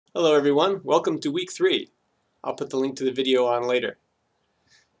Hello everyone, welcome to week 3. I'll put the link to the video on later.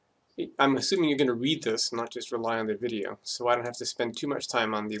 I'm assuming you're going to read this, not just rely on the video, so I don't have to spend too much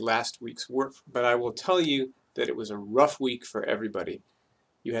time on the last week's work, but I will tell you that it was a rough week for everybody.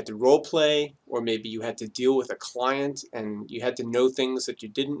 You had to role play, or maybe you had to deal with a client and you had to know things that you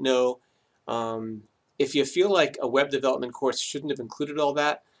didn't know. If you feel like a web development course shouldn't have included all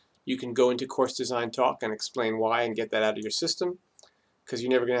that, you can go into Course Design Talk and explain why and get that out of your system, because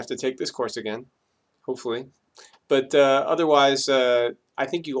you're never going to have to take this course again, hopefully. But otherwise, I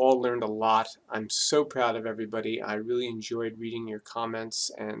think you all learned a lot. I'm so proud of everybody. I really enjoyed reading your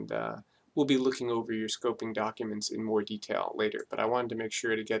comments, and we'll be looking over your scoping documents in more detail later. But I wanted to make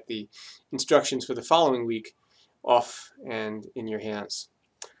sure to get the instructions for the following week off and in your hands.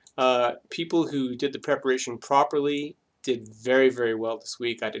 People who did the preparation properly did very, very well this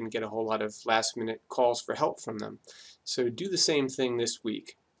week. I didn't get a whole lot of last-minute calls for help from them. So do the same thing this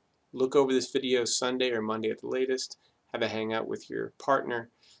week. Look over this video Sunday or Monday at the latest, have a hangout with your partner,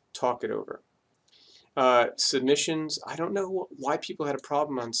 talk it over. Submissions, I don't know why people had a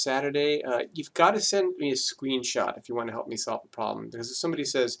problem on Saturday. You've got to send me a screenshot if you want to help me solve the problem, because if somebody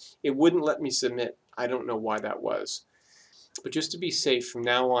says it wouldn't let me submit, I don't know why that was. But just to be safe, from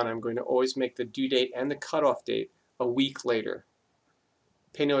now on I'm going to always make the due date and the cutoff date a week later.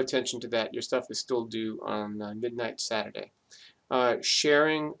 Pay no attention to that. Your stuff is still due on midnight Saturday.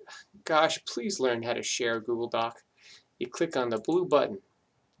 Sharing, gosh, please learn how to share a Google Doc. You click on the blue button.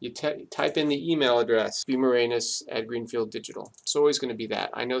 You type in the email address, bmoranis@Greenfield Digital. It's always going to be that.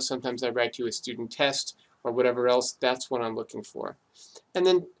 I know sometimes I write you a student test or whatever else. That's what I'm looking for. And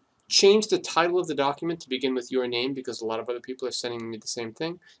then change the title of the document to begin with your name, because a lot of other people are sending me the same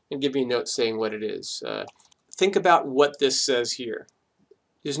thing, and give me a note saying what it is. Think about what this says here.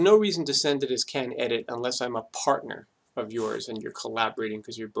 There's no reason to send it as can edit unless I'm a partner of yours and you're collaborating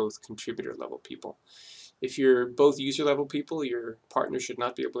because you're both contributor level people. If you're both user level people, your partner should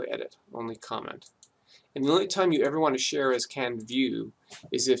not be able to edit, only comment. And the only time you ever want to share as can view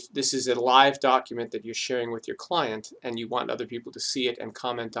is if this is a live document that you're sharing with your client and you want other people to see it and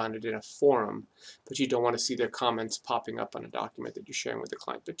comment on it in a forum, but you don't want to see their comments popping up on a document that you're sharing with the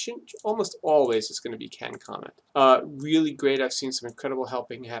client. But almost always it's going to be can comment. Really great. I've seen some incredible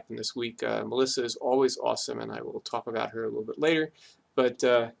helping happen this week. Melissa is always awesome, and I will talk about her a little bit later. But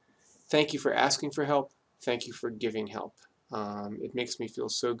thank you for asking for help. Thank you for giving help. It makes me feel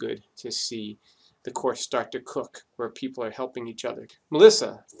so good to see the course start to cook, where people are helping each other.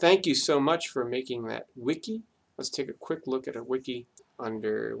 Melissa, thank you so much for making that wiki. Let's take a quick look at a wiki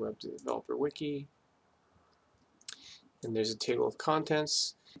under Web Developer Wiki. And there's a table of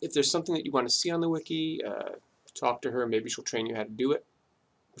contents. If there's something that you want to see on the wiki, talk to her. Maybe she'll train you how to do it,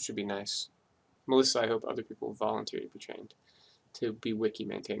 which would be nice. Melissa, I hope other people will volunteer to be trained to be wiki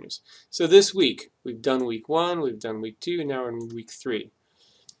maintainers. So this week, we've done week 1, we've done week 2, and now we're in week 3.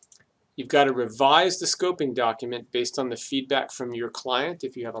 You've got to revise the scoping document based on the feedback from your client,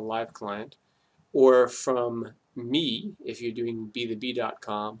 if you have a live client, or from me, if you're doing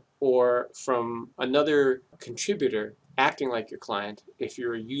be2b.com, or from another contributor acting like your client, if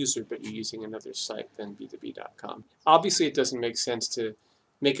you're a user but you're using another site than be2b.com. Obviously, it doesn't make sense to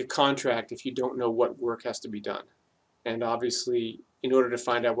make a contract if you don't know what work has to be done. And obviously, in order to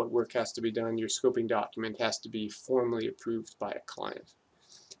find out what work has to be done, your scoping document has to be formally approved by a client.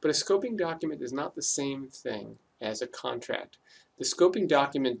 But a scoping document is not the same thing as a contract. The scoping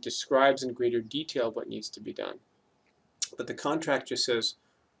document describes in greater detail what needs to be done. But the contract just says,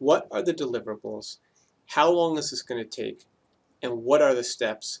 what are the deliverables, how long is this going to take, and what are the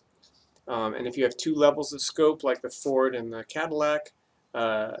steps. And if you have 2 levels of scope, like the Ford and the Cadillac,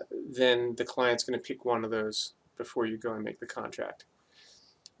 then the client's going to pick one of those before you go and make the contract.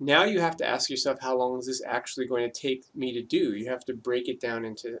 Now you have to ask yourself, how long is this actually going to take me to do? You have to break it down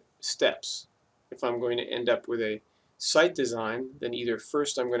into steps. If I'm going to end up with a site design, then either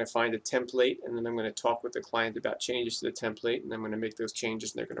first I'm going to find a template, and then I'm going to talk with the client about changes to the template, and I'm going to make those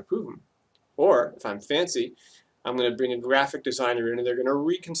changes and they're going to approve them. Or if I'm fancy, I'm going to bring a graphic designer in and they're going to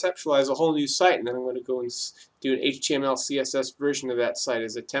reconceptualize a whole new site, and then I'm going to go and do an HTML, CSS version of that site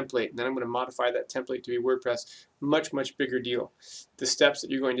as a template, and then I'm going to modify that template to be WordPress. Much, much bigger deal. The steps that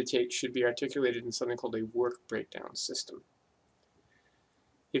you're going to take should be articulated in something called a work breakdown system.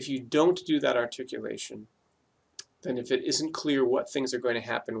 If you don't do that articulation, then if it isn't clear what things are going to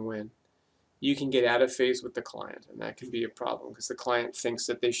happen when, you can get out of phase with the client, and that can be a problem because the client thinks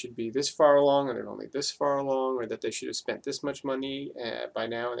that they should be this far along and they're only this far along, or that they should have spent this much money by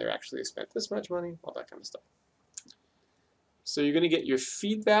now and they're actually spent this much money, all that kind of stuff. So you're going to get your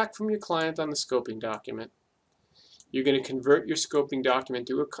feedback from your client on the scoping document. You're going to convert your scoping document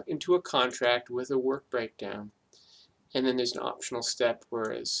into a contract with a work breakdown. And then there's an optional step,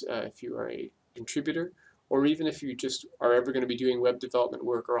 whereas if you are a contributor, or even if you just are ever going to be doing web development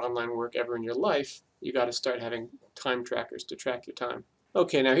work or online work ever in your life, you got to start having time trackers to track your time.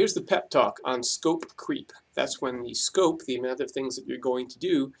 Okay, now here's the pep talk on scope creep. That's when the scope, the amount of things that you're going to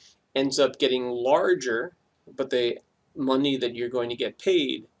do, ends up getting larger, but the money that you're going to get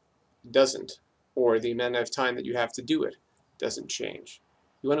paid doesn't, or the amount of time that you have to do it doesn't change.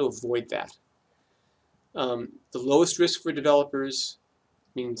 You want to avoid that. The lowest risk for developers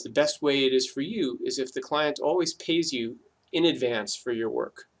means the best way it is for you is if the client always pays you in advance for your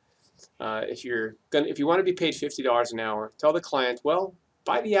work. If you want to be paid $50 an hour, tell the client, well,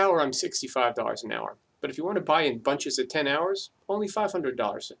 by the hour I'm $65 an hour. But if you want to buy in bunches of 10 hours, only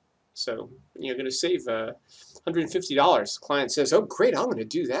 $500. So you're going to save $150. The client says, oh great, I'm going to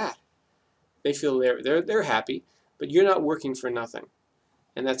do that. They feel they're happy, but you're not working for nothing.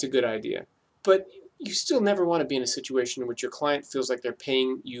 And that's a good idea. But you still never want to be in a situation in which your client feels like they're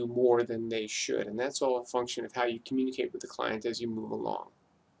paying you more than they should. And that's all a function of how you communicate with the client as you move along.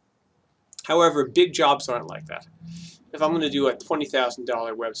 However, big jobs aren't like that. If I'm going to do a $20,000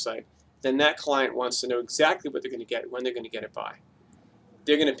 website, then that client wants to know exactly what they're going to get, when they're going to get it by.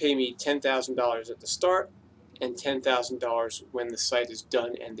 They're going to pay me $10,000 at the start and $10,000 when the site is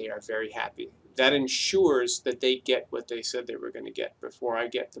done and they are very happy. That ensures that they get what they said they were going to get before I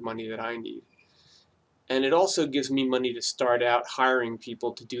get the money that I need. And it also gives me money to start out hiring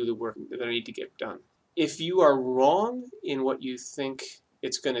people to do the work that I need to get done. If you are wrong in what you think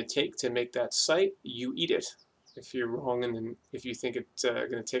it's going to take to make that site, you eat it. If you're wrong and if you think it's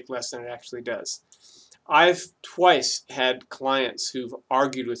going to take less than it actually does. I've twice had clients who've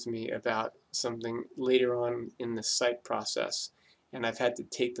argued with me about something later on in the site process, and I've had to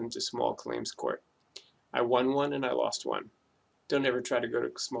take them to small claims court. I won one and I lost one. Don't ever try to go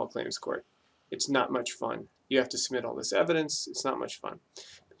to small claims court. It's not much fun. You have to submit all this evidence. It's not much fun.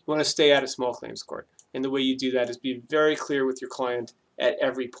 You want to stay out of small claims court. And the way you do that is be very clear with your client at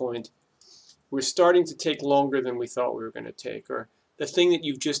every point. We're starting to take longer than we thought we were going to take, or the thing that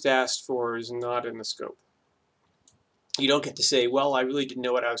you've just asked for is not in the scope. You don't get to say, well, I really didn't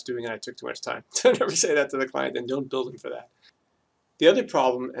know what I was doing and I took too much time. Don't ever say that to the client, and don't bill them for that. The other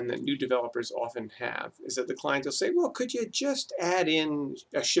problem, and that new developers often have, is that the client will say, well, could you just add in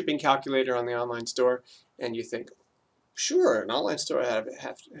a shipping calculator on the online store? And you think, sure, an online store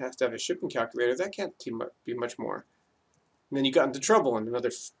has to have a shipping calculator. That can't be much more. And then you got into trouble and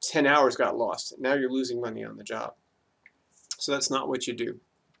another 10 hours got lost. Now you're losing money on the job. So that's not what you do.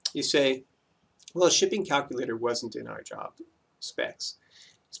 You say, well, a shipping calculator wasn't in our job specs.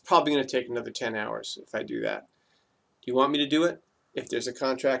 It's probably going to take another 10 hours if I do that. Do you want me to do it? If there's a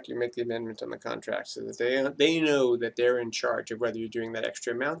contract, you make the amendment on the contract so that they know that they're in charge of whether you're doing that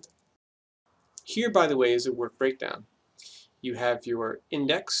extra amount. Here, by the way, is a work breakdown. You have your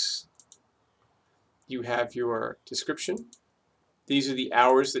index. You have your description. These are the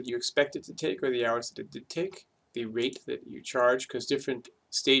hours that you expect it to take or the hours that it did take. The rate that you charge, because different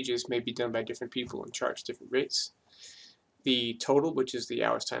stages may be done by different people and charge different rates. The total, which is the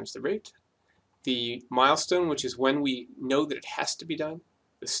hours times the rate. The milestone, which is when we know that it has to be done.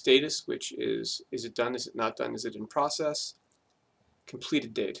 The status, which is it done, is it not done, is it in process?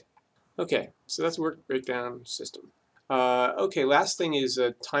 Completed date. Okay, so that's work breakdown system. Okay, last thing is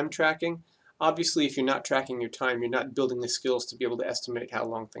time tracking. Obviously, if you're not tracking your time, you're not building the skills to be able to estimate how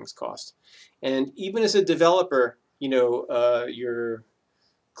long things cost. And even as a developer, you know, your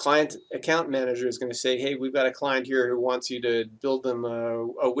client account manager is going to say, hey, we've got a client here who wants you to build them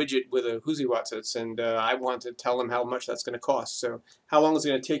a widget with a whoosy-watsits, and I want to tell them how much that's going to cost. So how long is it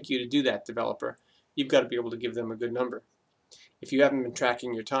going to take you to do that, developer? You've got to be able to give them a good number. If you haven't been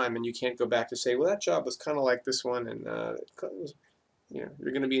tracking your time and you can't go back to say, well, that job was kind of like this one, and you know,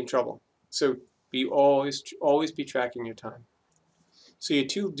 you're going to be in trouble. So always be tracking your time. So your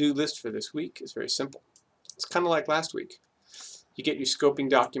to-do list for this week is very simple. It's kind of like last week. You get your scoping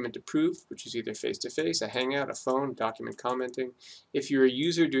document approved, which is either face-to-face, a hangout, a phone, document commenting. If you're a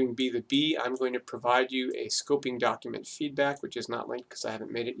user doing B2B, I'm going to provide you a scoping document feedback, which is not linked because I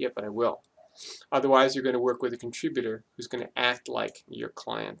haven't made it yet, but I will. Otherwise, you're going to work with a contributor who's going to act like your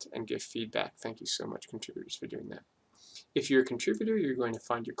client and give feedback. Thank you so much, contributors, for doing that. If you're a contributor, you're going to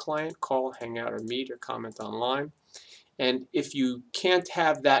find your client, call, hang out, or meet, or comment online. And if you can't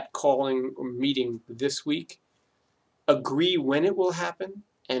have that calling or meeting this week, agree when it will happen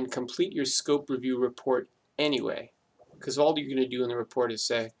and complete your scope review report anyway. Because all you're going to do in the report is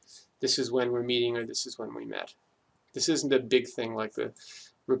say, this is when we're meeting or this is when we met. This isn't a big thing like the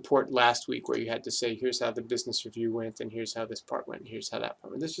report last week where you had to say, here's how the business review went, and here's how this part went, and here's how that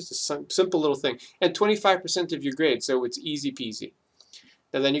part went. That's just a simple little thing. And 25% of your grade, so it's easy peasy.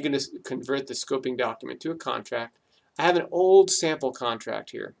 Now then you're going to convert the scoping document to a contract. I have an old sample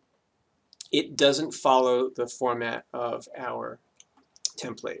contract here. It doesn't follow the format of our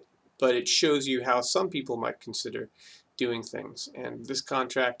template, but it shows you how some people might consider doing things. And this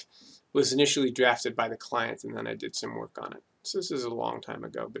contract was initially drafted by the client, and then I did some work on it. So this is a long time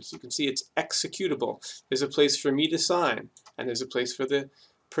ago, but as you can see, it's executable. There's a place for me to sign, and there's a place for the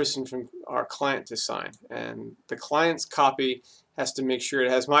person from our client to sign. And the client's copy has to make sure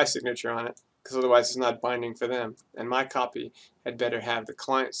it has my signature on it, because otherwise it's not binding for them. And my copy had better have the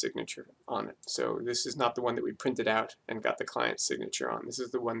client's signature on it. So this is not the one that we printed out and got the client's signature on. This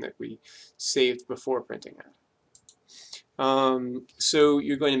is the one that we saved before printing out. So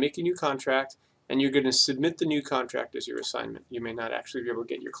you're going to make a new contract, and you're going to submit the new contract as your assignment. You may not actually be able to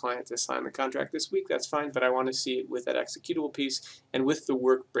get your client to sign the contract this week, that's fine, but I want to see it with that executable piece and with the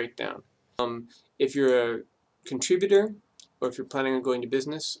work breakdown. If you're a contributor, or if you're planning on going to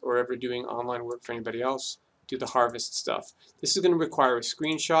business or ever doing online work for anybody else, do the harvest stuff. This is going to require a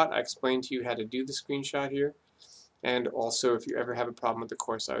screenshot. I explained to you how to do the screenshot here. And also, if you ever have a problem with the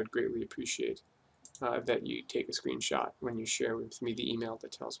course, I would greatly appreciate that you take a screenshot when you share with me the email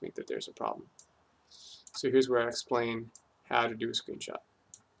that tells me that there's a problem. So here's where I explain how to do a screenshot.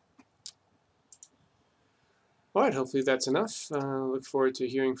 Alright, hopefully that's enough. Look forward to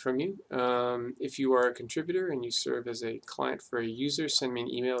hearing from you. If you are a contributor and you serve as a client for a user, send me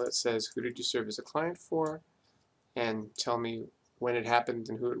an email that says, who did you serve as a client for? And tell me when it happened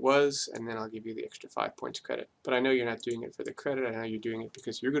and who it was, and then I'll give you the extra 5 points credit. But I know you're not doing it for the credit. I know you're doing it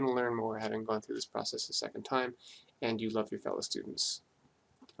because you're going to learn more having gone through this process a second time, and you love your fellow students.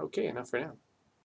 Okay, enough for now.